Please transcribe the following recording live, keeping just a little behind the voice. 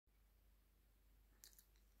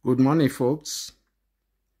Good morning, folks.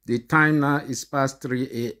 The time now is past 3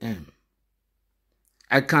 a.m.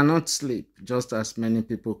 I cannot sleep, just as many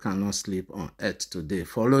people cannot sleep on earth today,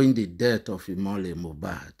 following the death of Imole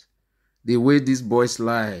Mohbad. The way this boy's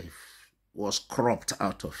life was cropped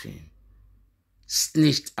out of him,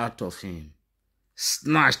 snitched out of him,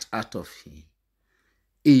 snatched out of him.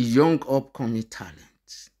 A young upcoming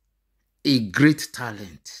talent, a great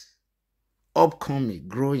talent, upcoming,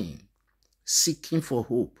 growing, seeking for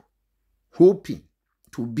hope, hoping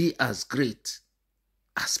to be as great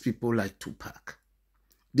as people like Tupac.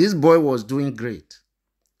 This boy was doing great,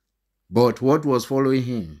 but what was following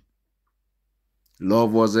him?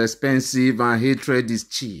 Love was expensive and hatred is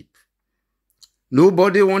cheap.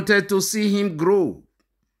 Nobody wanted to see him grow.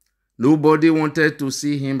 Nobody wanted to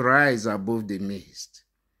see him rise above the mist.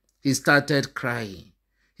 He started crying.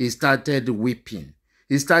 He started weeping.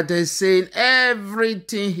 He started saying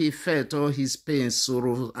everything he felt, all his pain,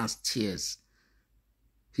 sorrow, and tears.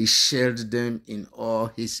 He shared them in all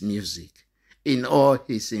his music, in all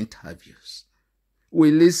his interviews.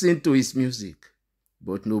 We listened to his music,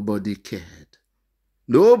 but nobody cared.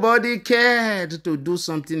 Nobody cared to do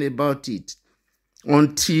something about it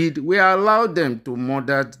until we allowed them to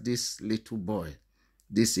murder this little boy,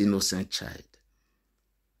 this innocent child.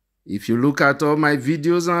 If you look at all my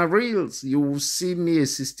videos and reels, you will see me, a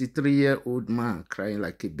 63-year-old man, crying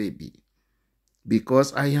like a baby.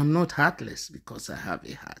 Because I am not heartless, because I have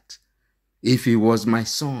a heart. If he was my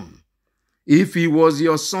son, if he was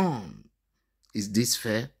your son, is this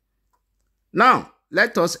fair? Now,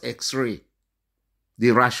 let us x-ray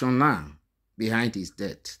the rationale behind his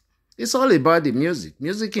death. It's all about the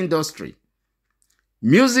music industry.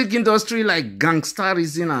 Music industry like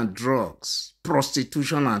gangsterism and drugs,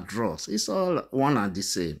 prostitution and drugs. It's all one and the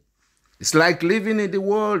same. It's like living in the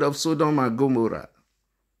world of Sodom and Gomorrah,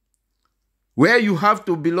 where you have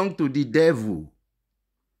to belong to the devil,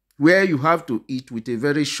 where you have to eat with a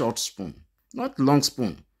very short spoon, not long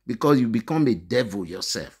spoon, because you become a devil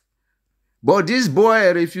yourself. But this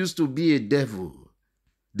boy refused to be a devil.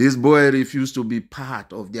 This boy refused to be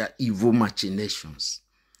part of their evil machinations.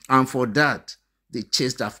 And for that, they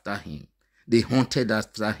chased after him. They hunted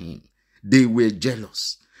after him. They were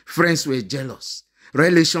jealous. Friends were jealous.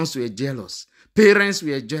 Relations were jealous. Parents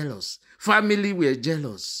were jealous. Family were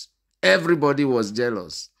jealous. Everybody was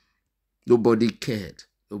jealous. Nobody cared.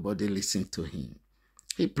 Nobody listened to him.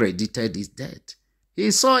 He predicted his death.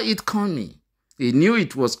 He saw it coming. He knew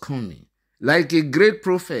it was coming. Like a great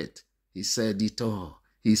prophet, he said it all.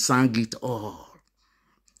 He sang it all.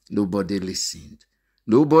 Nobody listened.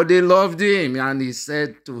 Nobody loved him, and he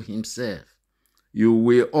said to himself, "You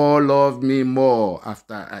will all love me more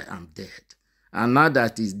after I am dead." And now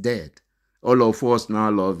that he's dead, all of us now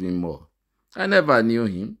love him more. I never knew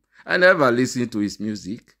him. I never listened to his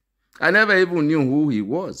music. I never even knew who he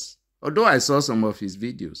was, although I saw some of his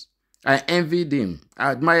videos. I envied him.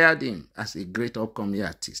 I admired him as a great upcoming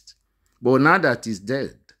artist. But now that he's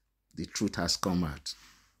dead, the truth has come out.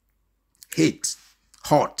 Hate,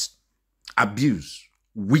 hurt, abuse,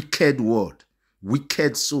 wicked world,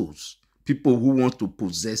 wicked souls, people who want to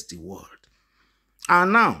possess the world.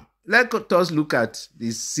 And now, let us look at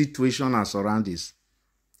the situation and surroundings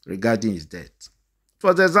regarding his death. It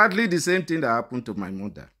was exactly the same thing that happened to my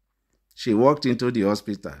mother. She walked into the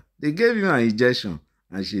hospital. They gave him an injection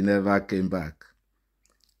and she never came back.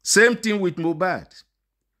 Same thing with Mohbad.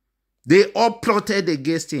 They all plotted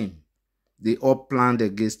against him. They all planned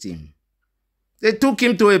against him. They took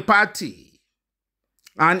him to a party.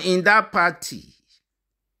 And in that party,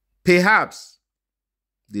 perhaps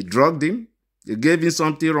they drugged him. They gave him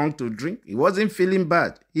something wrong to drink. He wasn't feeling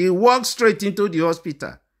bad. He walked straight into the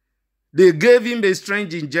hospital. They gave him a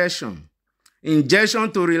strange injection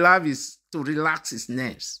to relax his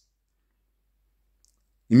nerves.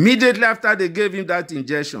 Immediately after they gave him that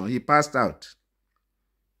injection, he passed out.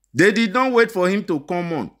 They did not wait for him to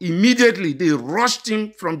come on. Immediately, they rushed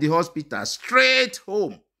him from the hospital straight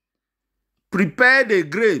home, prepared a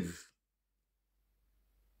grave,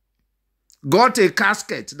 got a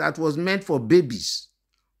casket that was meant for babies,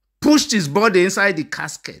 pushed his body inside the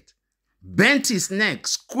casket, bent his neck,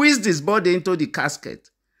 squeezed his body into the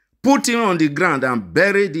casket, put him on the ground and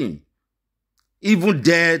buried him, even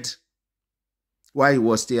dead while he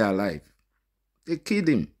was still alive. They killed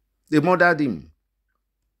him. They murdered him.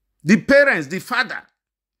 The parents, the father,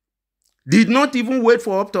 did not even wait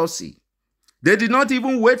for autopsy. They did not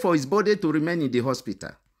even wait for his body to remain in the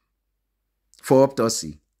hospital for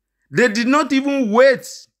autopsy. They did not even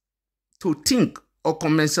wait to think or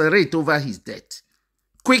commiserate over his death.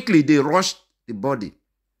 Quickly, they rushed the body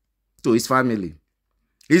to his family.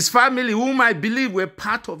 His family, whom I believe were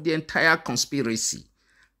part of the entire conspiracy.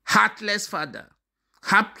 Heartless father,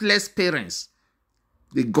 heartless parents.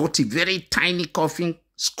 They got a very tiny coffin,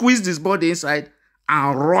 squeezed his body inside,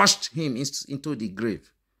 and rushed him into the grave,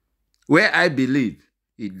 where I believe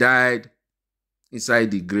he died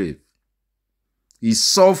inside the grave. He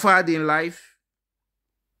suffered in life,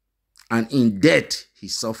 and in death, he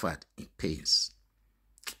suffered in pains.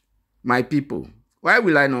 My people, why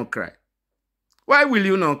will I not cry? Why will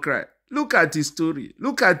you not cry? Look at his story.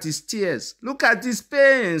 Look at his tears. Look at his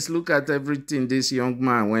pains. Look at everything this young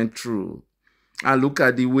man went through. And look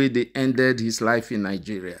at the way they ended his life in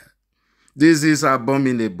Nigeria. This is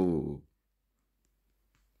abominable.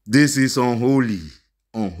 This is unholy,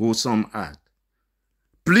 unwholesome act.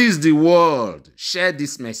 Please, the world, share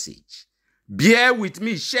this message. Bear with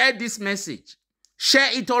me. Share this message. Share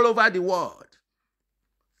it all over the world.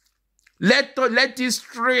 Let it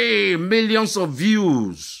stray millions of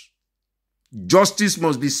views. Justice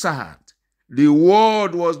must be served. The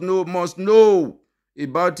world must know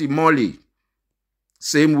about Imole.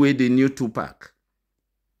 Same way they knew Tupac.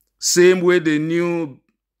 Same way they knew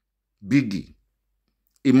Biggie.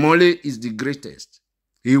 Imole is the greatest.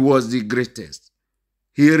 He was the greatest.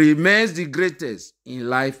 He remains the greatest in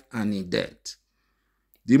life and in death.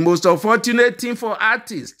 The most unfortunate thing for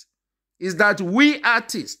artists is that we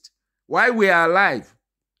artists, while we are alive,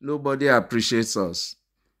 nobody appreciates us.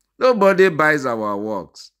 Nobody buys our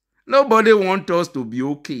works. Nobody wants us to be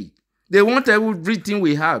okay. They want everything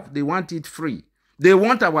we have. They want it free. They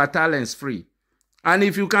want our talents free. And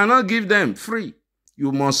if you cannot give them free,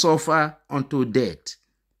 you must suffer unto death.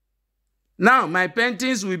 Now, my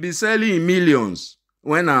paintings will be selling in millions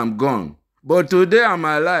when I'm gone. But today I'm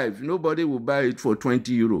alive. Nobody will buy it for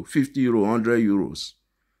 20 euro, 50 euro, 100 euros.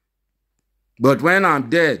 But when I'm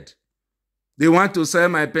dead, they want to sell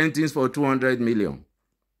my paintings for $200 million.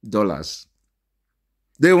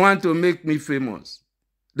 They want to make me famous.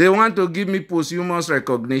 They want to give me posthumous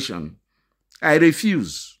recognition. I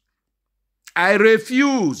refuse. I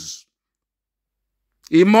refuse.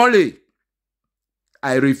 Imole,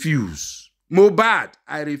 I refuse. Mohbad,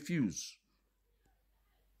 I refuse.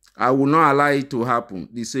 I will not allow it to happen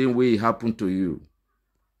the same way it happened to you.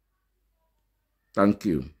 Thank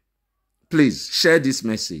you. Please share this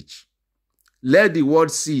message. Let the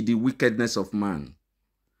world see the wickedness of man.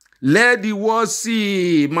 Let the world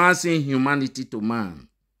see man's inhumanity to man.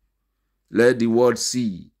 Let the world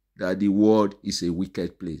see that the world is a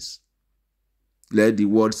wicked place. Let the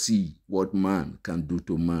world see what man can do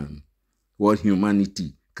to man, what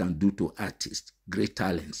humanity can do to artists, great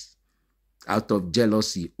talents, out of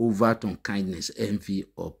jealousy, overt unkindness, envy,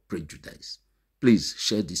 or prejudice. Please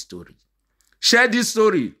share this story. Share this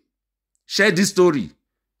story. Share this story.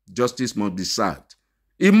 Justice must be served.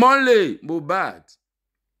 Imole, Mohbad,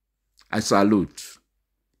 I salute.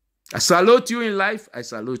 I salute you in life. I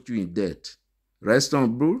salute you in death. Rest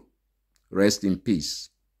on, bro. Rest in peace.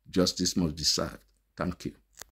 Justice must be served. Thank you.